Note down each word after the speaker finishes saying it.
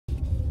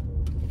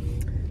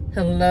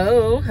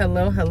Hello,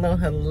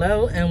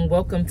 and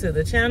welcome to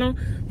the channel.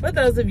 For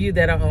those of you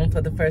that are on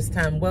for the first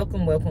time,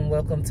 welcome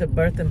to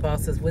Birthing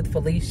Bosses with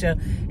Felicia,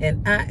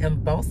 and I am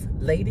Boss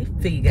Lady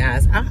Fee,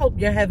 guys. I hope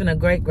you're having a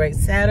great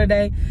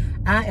Saturday.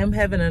 I am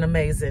having an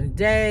amazing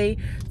day.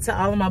 To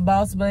all of my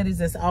boss buddies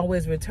that's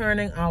always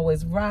returning,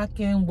 always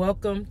rocking,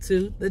 welcome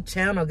to the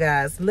channel,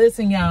 guys.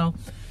 Listen, y'all,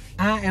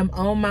 I am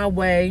on my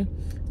way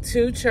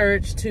to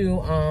church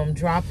to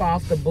drop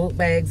off the book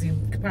bags. You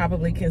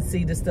probably can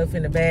see the stuff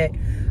in the back.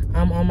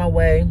 I'm on my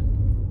way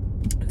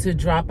to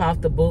drop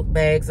off the book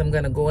bags. I'm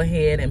gonna go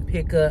ahead and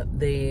pick up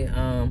the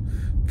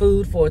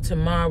food for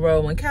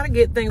tomorrow and kind of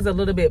get things a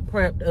little bit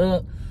prepped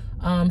up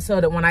so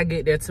that when I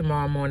get there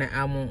tomorrow morning,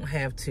 I won't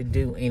have to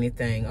do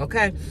anything,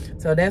 okay?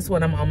 So that's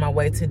what I'm on my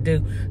way to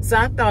do. So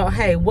I thought,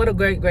 hey, what a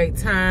great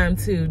time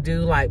to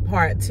do like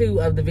part 2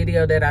 of the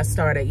video that I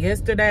started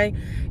yesterday.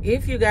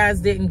 If you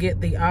guys didn't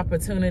get the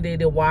opportunity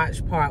to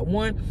watch part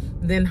 1,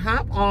 then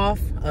hop off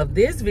of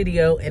this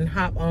video and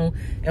hop on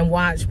and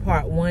watch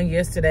part 1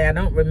 yesterday. I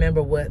don't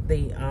remember what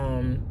the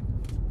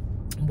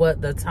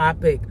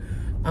topic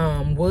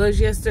was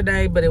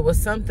yesterday, but it was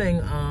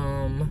something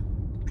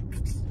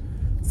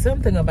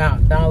something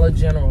about Dollar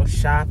General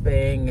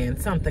shopping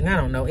and something, I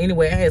don't know.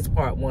 Anyway, it has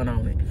part 1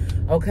 on it.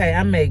 Okay,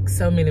 I make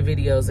so many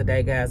videos a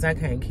day, guys. I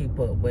can't keep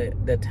up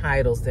with the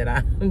titles that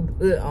I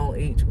put on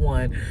each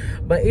one.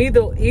 But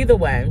either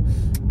way,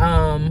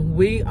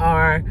 we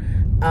are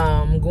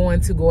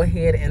going to go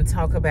ahead and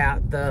talk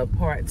about the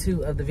part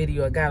 2 of the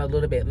video. It got a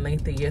little bit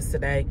lengthy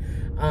yesterday,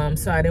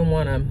 so I didn't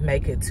want to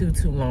make it too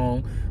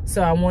long.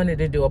 So I wanted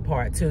to do a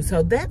part 2.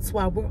 So that's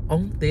why we're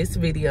on this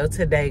video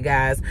today,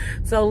 guys.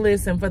 So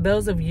listen, for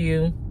those of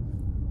you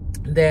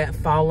that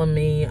follow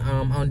me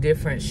on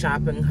different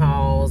shopping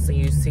hauls, and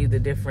you see the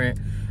different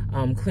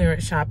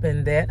clearance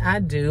shopping that I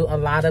do, a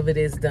lot of it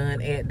is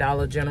done at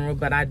Dollar General,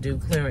 but I do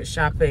clearance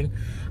shopping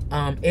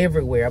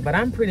everywhere. But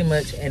I'm pretty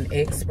much an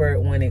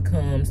expert when it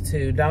comes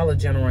to Dollar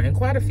General and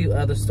quite a few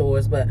other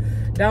stores, but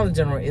Dollar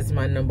General is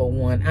my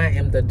 #1. I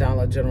am the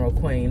Dollar General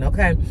queen,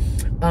 okay?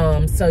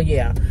 So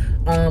yeah,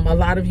 a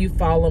lot of you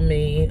follow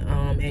me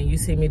and you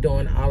see me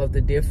doing all of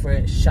the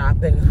different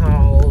shopping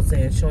hauls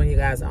and showing you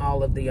guys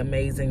all of the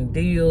amazing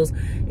deals,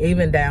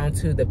 even down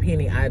to the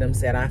penny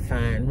items that I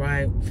find,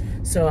 right?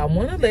 So I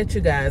want to let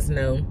you guys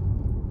know,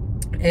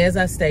 as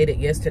I stated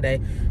yesterday,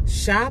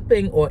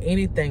 shopping or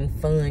anything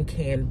fun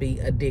can be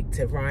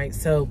addictive, right?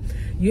 So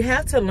you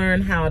have to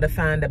learn how to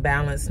find a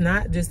balance,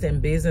 not just in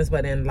business,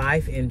 but in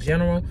life in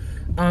general.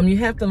 You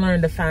have to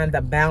learn to find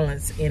the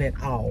balance in it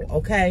all,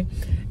 okay?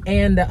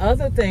 And the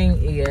other thing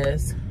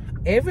is,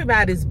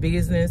 everybody's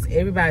business,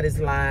 everybody's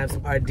lives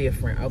are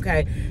different,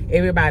 okay?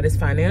 Everybody's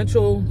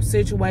financial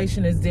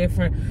situation is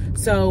different.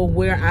 So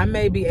where I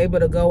may be able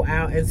to go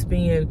out and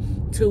spend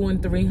 $200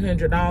 and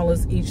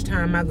 $300 each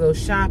time I go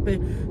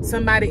shopping,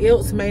 somebody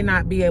else may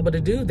not be able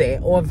to do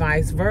that, or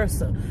vice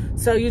versa.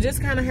 So you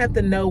just kind of have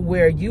to know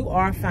where you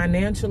are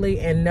financially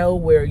and know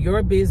where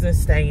your business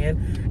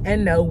stands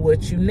and know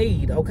what you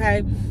need,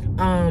 okay?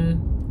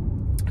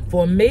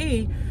 For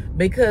me,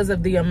 because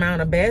of the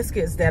amount of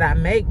baskets that I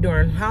make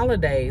during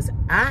holidays,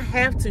 I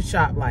have to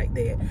shop like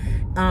that.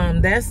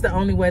 That's the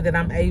only way that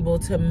I'm able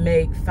to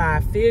make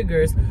 5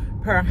 figures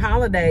per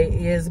holiday,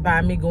 is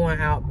by me going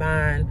out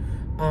buying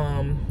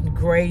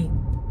great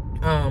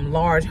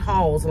large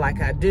hauls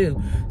like I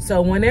do.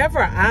 So whenever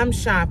I'm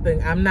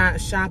shopping, I'm not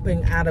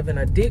shopping out of an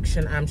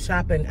addiction, I'm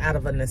shopping out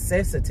of a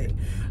necessity.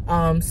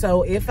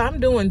 So if I'm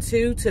doing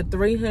 200 to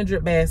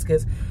 300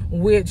 baskets,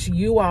 which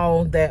you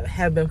all that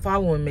have been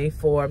following me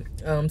for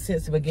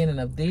since the beginning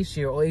of this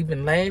year or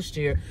even last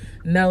year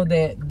know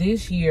that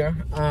this year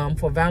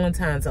for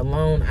Valentine's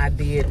alone, I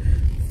did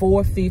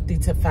 450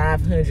 to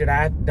 500.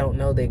 I don't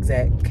know the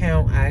exact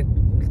count. I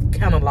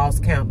kind of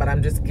lost count, but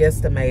I'm just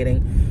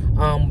guesstimating.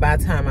 By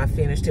the time I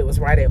finished, it was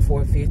right at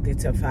 450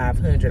 to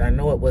 500. I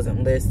know it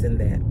wasn't less than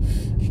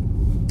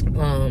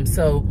that.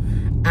 So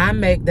I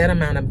make that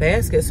amount of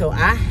baskets, so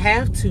I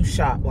have to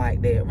shop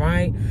like that,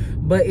 right?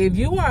 But if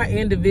you are an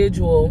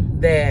individual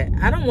that,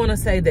 I don't want to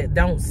say that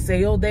don't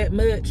sell that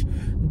much,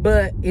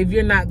 but if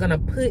you're not going to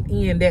put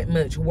in that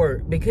much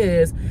work,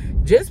 because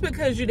just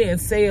because you didn't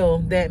sell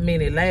that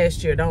many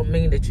last year don't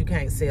mean that you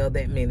can't sell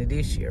that many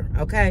this year,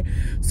 okay?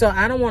 So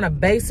I don't want to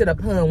base it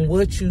upon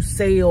what you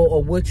sell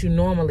or what you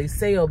normally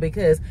sell,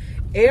 because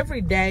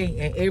every day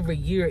and every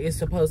year is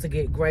supposed to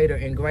get greater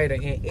and greater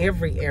in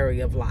every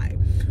area of life.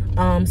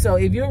 So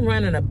if you're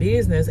running a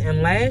business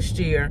and last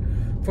year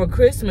for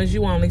Christmas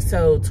you only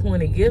sold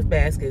 20 gift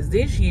baskets,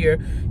 this year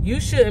you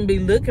shouldn't be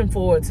looking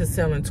forward to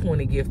selling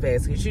 20 gift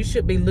baskets. You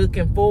should be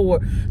looking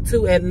forward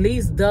to at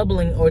least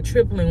doubling or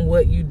tripling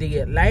what you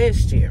did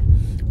last year.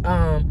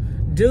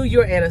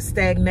 You're at a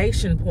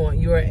stagnation point,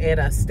 you're at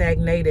a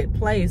stagnated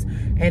place,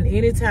 and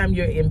anytime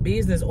you're in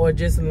business or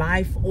just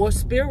life or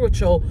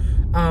spiritual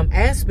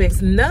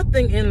aspects,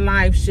 nothing in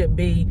life should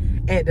be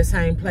at the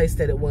same place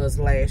that it was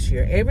last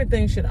year.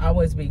 Everything should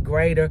always be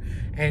greater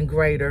and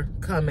greater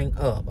coming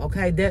up,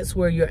 okay? That's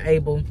where you're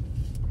able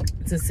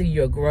to see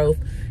your growth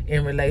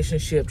in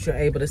relationships. You're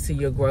able to see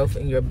your growth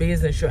in your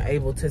business. You're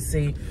able to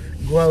see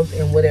growth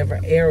in whatever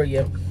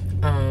area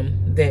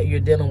that you're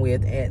dealing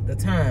with at the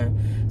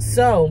time.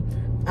 So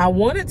I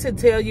wanted to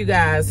tell you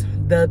guys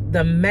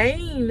the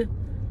main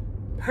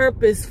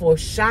purpose for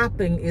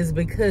shopping is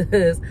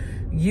because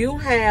you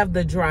have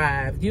the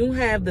drive, you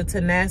have the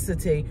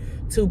tenacity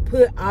to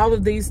put all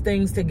of these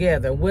things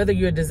together, whether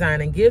you're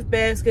designing gift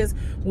baskets,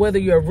 whether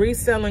you're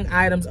reselling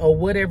items, or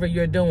whatever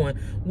you're doing.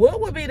 What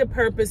would be the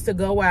purpose to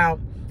go out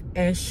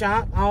and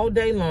shop all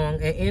day long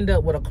and end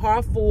up with a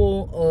car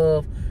full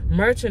of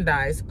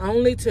merchandise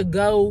only to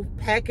go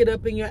pack it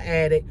up in your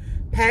attic,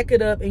 pack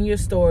it up in your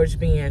storage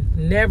bin,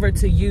 never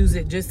to use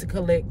it, just to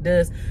collect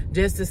dust,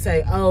 just to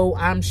say, oh,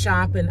 I'm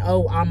shopping,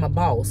 oh, I'm a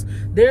boss?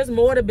 There's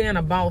more to being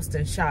a boss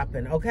than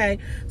shopping, okay?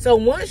 So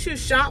once you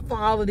shop for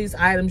all of these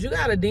items, you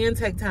got to then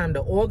take time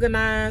to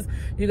organize.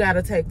 You got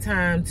to take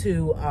time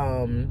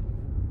to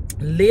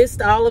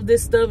list all of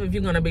this stuff. If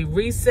you're going to be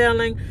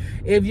reselling,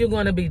 if you're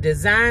going to be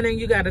designing,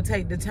 you got to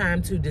take the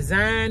time to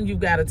design. You've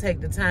got to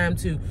take the time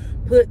to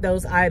put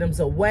those items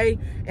away,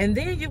 and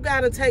then you've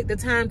got to take the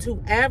time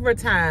to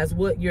advertise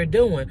what you're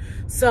doing.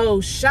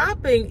 So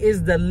shopping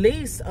is the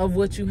least of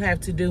what you have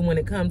to do when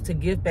it comes to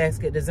gift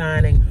basket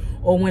designing,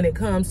 or when it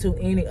comes to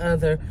any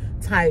other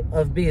type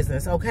of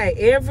business, okay?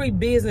 Every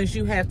business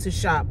you have to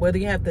shop, whether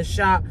you have to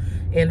shop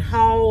in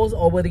halls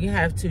or whether you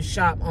have to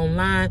shop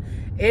online.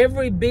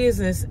 Every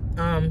business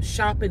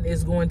shopping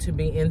is going to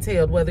be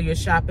entailed, whether you're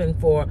shopping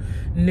for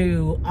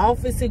new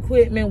office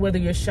equipment, whether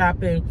you're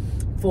shopping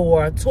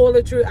for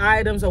toiletry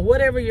items, or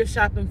whatever you're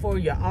shopping for,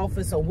 your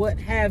office or what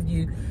have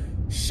you.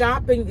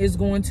 Shopping is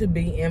going to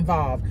be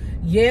involved.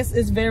 Yes,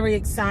 it's very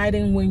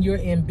exciting when you're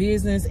in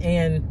business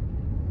and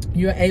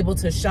you're able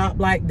to shop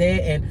like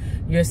that and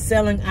you're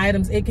selling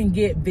items. It can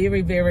get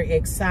very, very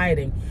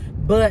exciting.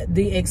 But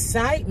the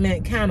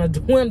excitement kind of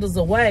dwindles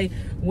away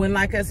when,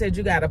 like I said,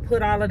 you got to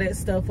put all of that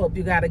stuff up.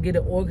 You got to get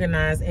it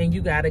organized and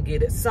you got to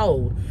get it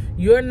sold.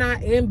 You're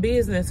not in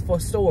business for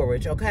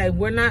storage, okay?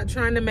 We're not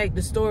trying to make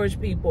the storage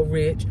people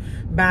rich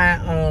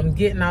by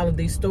getting all of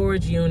these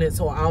storage units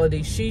or all of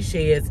these she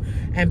sheds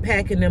and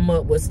packing them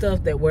up with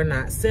stuff that we're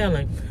not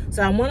selling.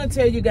 So I want to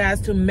tell you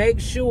guys to make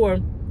sure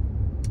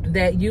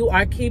that you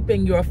are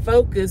keeping your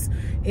focus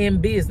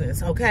in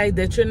business, okay?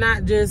 That you're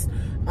not just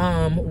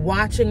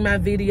watching my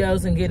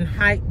videos and getting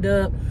hyped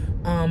up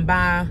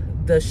by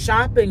the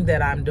shopping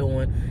that I'm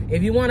doing.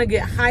 If you want to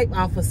get hype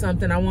off of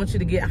something, I want you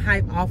to get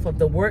hype off of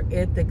the work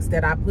ethics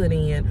that I put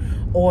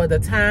in, or the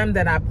time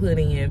that I put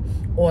in,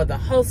 or the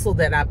hustle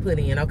that I put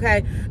in,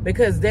 okay?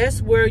 Because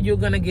that's where you're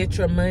going to get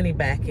your money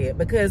back at.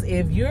 Because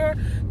if you're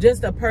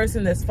just a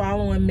person that's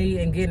following me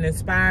and getting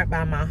inspired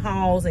by my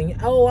hauls and,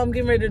 oh, I'm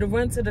getting ready to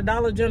run to the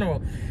Dollar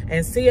General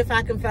and see if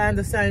I can find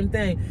the same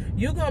thing,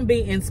 you're going to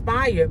be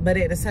inspired, but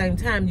at the same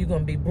time, you're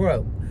going to be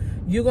broke.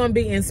 You're going to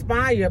be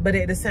inspired, but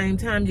at the same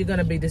time, you're going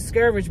to be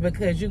discouraged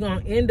because you're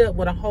going to end up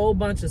with a whole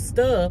bunch of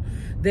stuff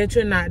that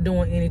you're not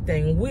doing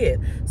anything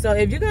with. So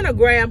if you're going to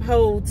grab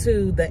hold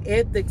to the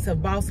ethics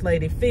of Boss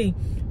Lady Fee,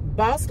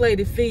 Boss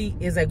Lady Fee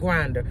is a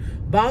grinder.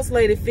 Boss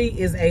Lady Fee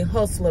is a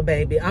hustler,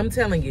 baby. I'm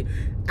telling you,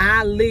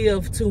 I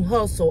live to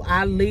hustle.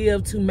 I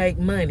live to make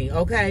money,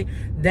 okay?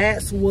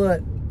 That's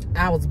what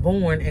I was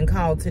born and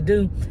called to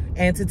do,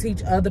 and to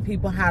teach other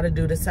people how to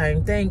do the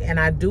same thing. And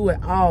I do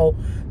it all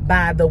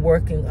by the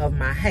working of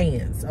my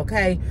hands,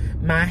 okay?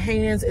 My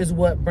hands is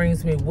what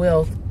brings me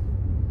wealth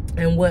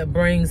and what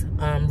brings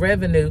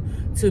revenue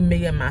to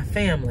me and my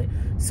family.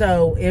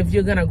 So if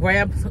you're gonna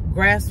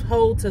grasp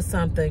hold to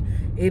something,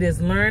 it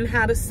is learn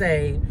how to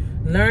save,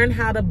 learn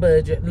how to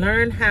budget,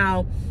 learn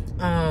how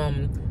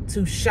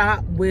to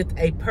shop with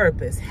a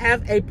purpose.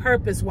 Have a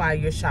purpose while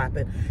you're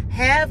shopping.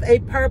 Have a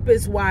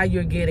purpose while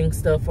you're getting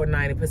stuff for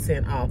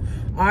 90% off.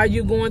 Are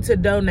you going to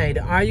donate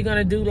it? Are you going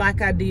to do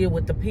like I did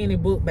with the penny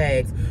book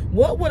bags?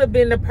 What would have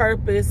been the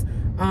purpose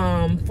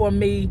for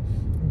me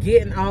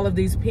getting all of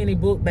these penny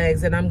book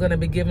bags that I'm going to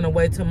be giving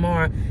away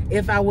tomorrow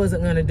if I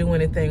wasn't going to do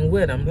anything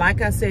with them?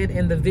 Like I said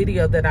in the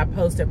video that I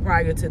posted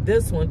prior to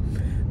this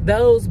one,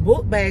 those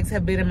book bags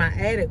have been in my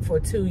attic for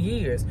 2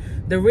 years.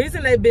 The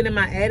reason they've been in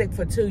my attic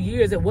for 2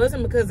 years, it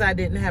wasn't because I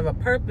didn't have a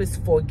purpose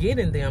for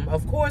getting them.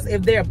 Of course,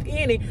 if they're a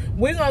penny,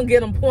 we're going to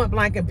get them point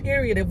blank and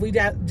period if we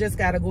just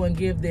got to go and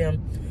give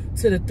them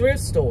to the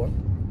thrift store.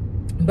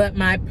 But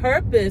my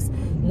purpose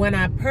when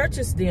I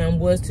purchased them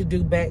was to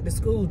do back to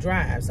school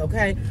drives,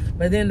 okay?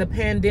 But then the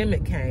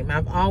pandemic came.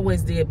 I've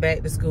always did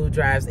back to school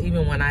drives,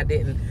 even when I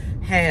didn't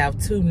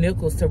have 2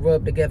 nickels to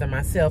rub together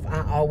myself.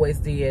 I always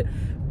did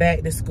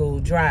back to school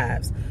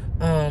drives.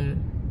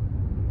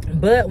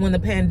 But when the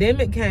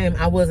pandemic came,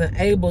 I wasn't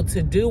able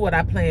to do what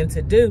I planned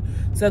to do.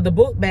 So the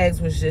book bags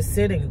was just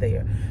sitting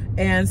there.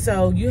 And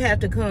so you have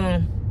to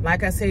come,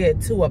 like I said,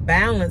 to a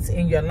balance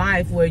in your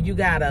life where you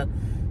gotta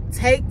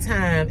take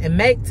time and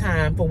make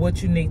time for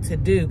what you need to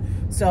do.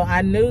 So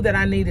I knew that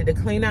I needed to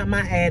clean out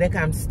my attic.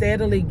 I'm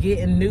steadily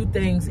getting new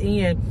things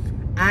in.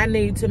 I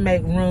need to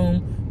make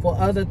room for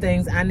other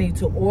things. I need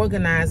to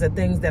organize the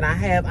things that I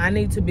have. I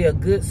need to be a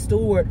good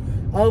steward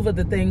over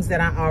the things that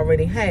I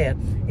already have.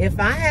 If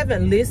I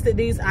haven't listed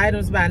these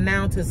items by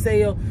now to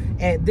sell,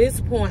 at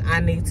this point, I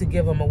need to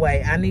give them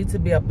away. I need to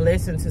be a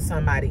blessing to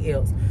somebody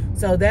else.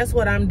 So that's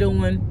what I'm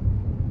doing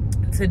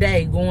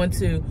today, going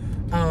to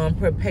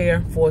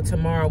prepare for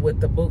tomorrow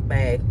with the book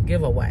bag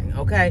giveaway.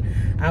 Okay,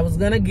 I was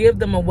gonna give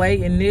them away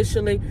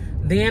initially,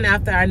 then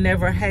after I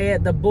never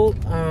had the book,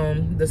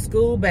 the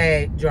school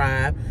bag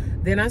drive,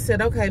 then I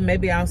said, okay,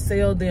 maybe I'll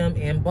sell them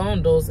in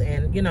bundles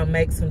and, you know,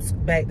 make some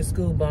back to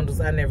school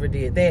bundles. I never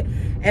did that.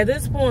 At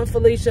this point,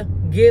 Felicia,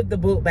 give the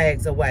book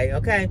bags away.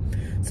 Okay,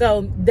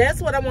 so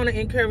that's what I want to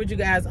encourage you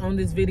guys on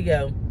this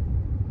video.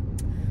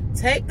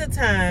 Take the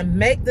time,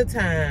 make the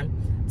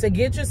time to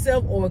get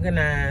yourself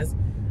organized.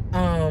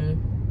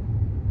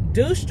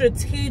 Do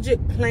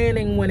strategic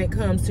planning when it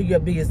comes to your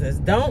business.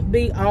 Don't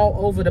be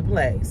all over the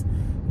place,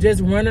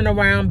 just running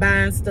around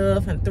buying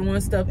stuff and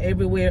throwing stuff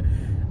everywhere.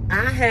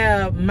 I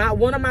have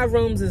one of my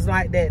rooms is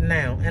like that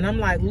now, and I'm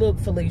like, look,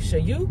 Felicia,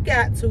 you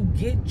got to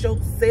get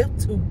yourself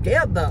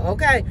together.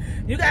 Okay,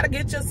 you got to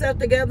get yourself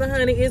together,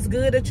 honey. It's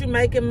good that you're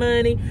making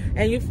money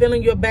and you're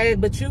filling your bag,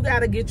 but you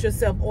got to get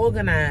yourself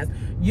organized.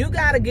 You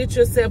got to get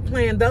yourself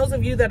planned. Those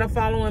of you that are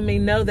following me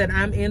know that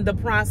I'm in the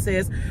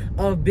process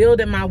of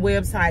building my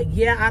website.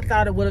 Yeah, I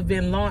thought it would have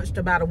been launched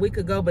about a week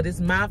ago, but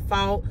it's my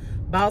fault.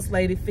 Boss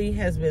Lady Fee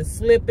has been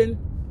slipping,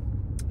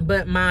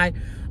 but my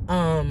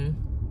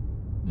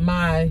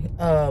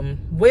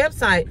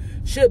website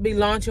should be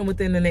launching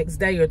within the next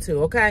day or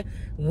two. Okay,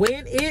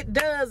 when it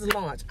does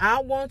launch,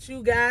 I want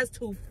you guys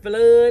to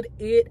flood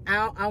it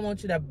out. I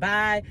want you to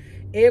buy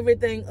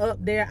everything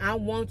up there. I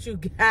want you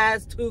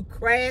guys to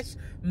crash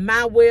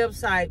my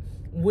website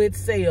with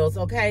sales.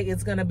 Okay,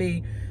 it's gonna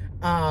be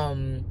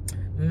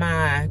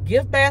my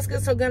gift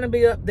baskets are gonna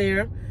be up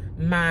there,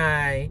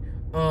 my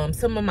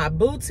some of my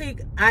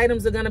boutique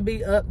items are gonna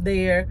be up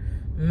there,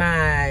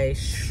 my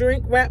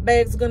shrink wrap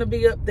bags are gonna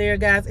be up there,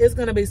 guys. It's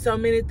gonna be so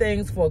many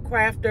things for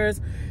crafters,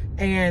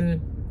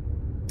 and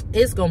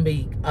it's gonna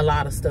be a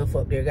lot of stuff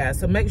up there, guys.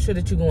 So make sure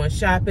that you go and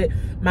shop it.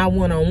 My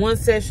one-on-one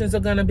sessions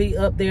are gonna be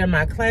up there.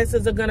 My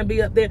classes are gonna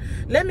be up there.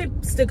 Let me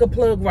stick a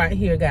plug right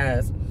here,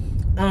 guys.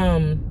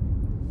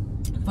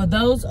 For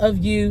those of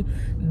you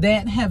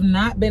that have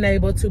not been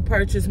able to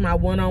purchase my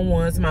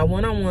one-on-ones are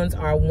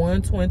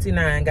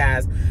 $129,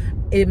 guys.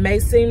 It may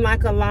seem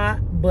like a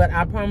lot, but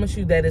I promise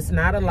you that it's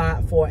not a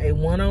lot for a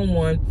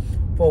one-on-one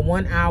for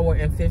 1 hour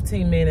and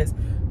 15 minutes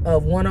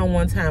of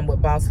one-on-one time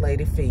with Boss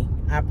Lady Fee.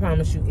 I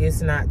promise you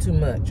it's not too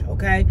much.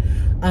 Okay,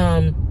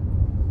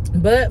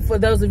 but for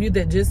those of you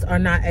that just are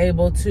not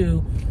able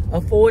to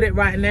afford it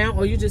right now,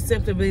 or you just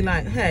simply be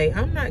like, hey,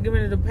 I'm not getting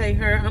ready to pay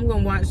her, I'm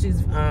gonna watch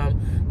these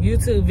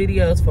YouTube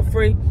videos for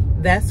free,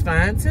 that's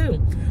fine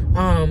too.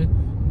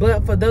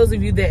 But for those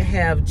of you that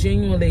have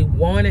genuinely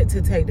wanted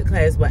to take the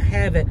class but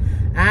haven't,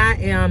 I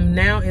am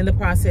now in the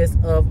process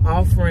of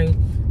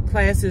offering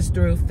classes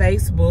through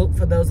Facebook.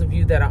 For those of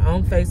you that are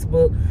on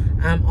Facebook,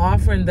 I'm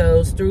offering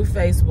those through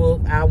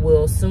Facebook. I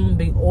will soon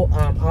be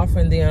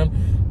offering them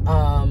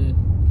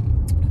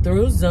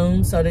through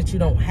Zoom so that you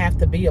don't have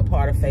to be a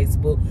part of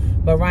Facebook.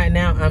 But right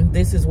now,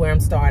 this is where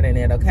I'm starting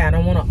at. Okay, I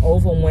don't want to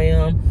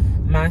overwhelm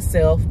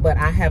myself, but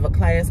I have a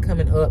class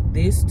coming up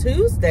this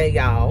Tuesday,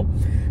 y'all.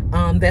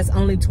 That's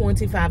only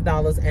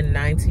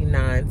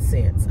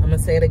 $25.99. I'm gonna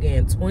say it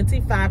again,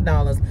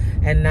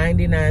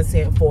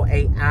 $25.99 for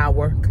an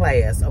hour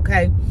class.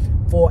 Okay,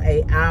 for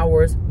an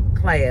hour's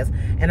class,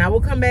 and I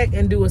will come back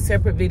and do a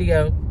separate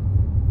video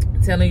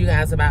telling you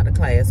guys about the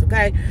class.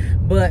 Okay,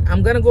 but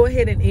I'm gonna go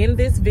ahead and end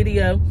this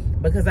video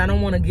because I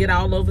don't want to get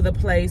all over the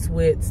place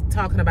with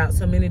talking about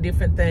so many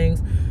different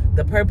things.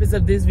 The purpose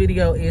of this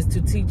video is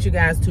to teach you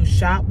guys to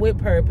shop with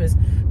purpose.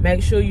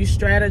 Make sure you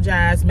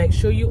strategize, make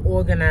sure you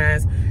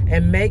organize,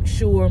 and make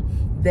sure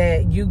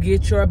that you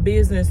get your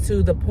business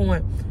to the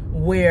point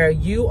where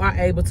you are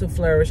able to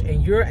flourish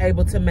and you're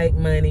able to make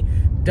money.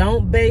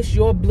 Don't base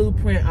your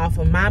blueprint off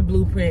of my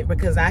blueprint,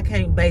 because I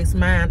can't base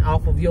mine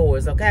off of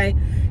yours. Okay,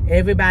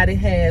 everybody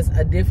has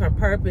a different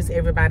purpose,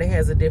 everybody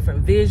has a different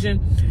vision,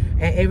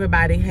 and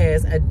everybody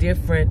has a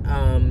different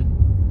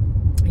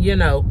you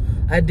know,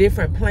 a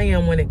different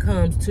plan when it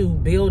comes to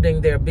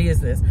building their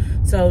business.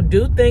 So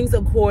do things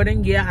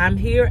according. Yeah, I'm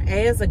here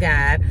as a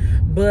guide,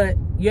 but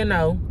you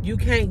know, you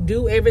can't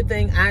do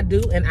everything I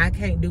do, and I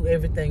can't do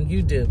everything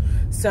you do.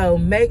 So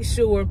make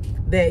sure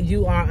that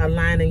you are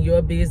aligning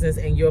your business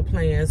and your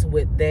plans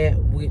with that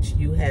which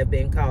you have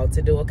been called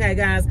to do. Okay,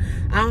 guys,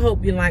 I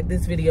hope you like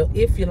this video.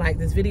 If you like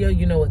this video,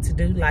 you know what to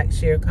do. Like,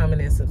 share,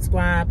 comment, and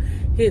subscribe.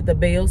 Hit the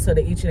bell so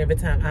that each and every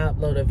time I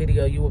upload a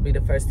video, you will be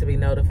the first to be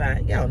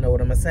notified. Y'all know what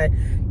I'm gonna say.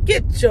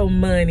 Get your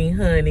money,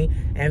 honey,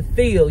 and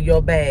fill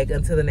your bag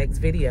until the next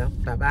video.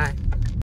 Bye-bye.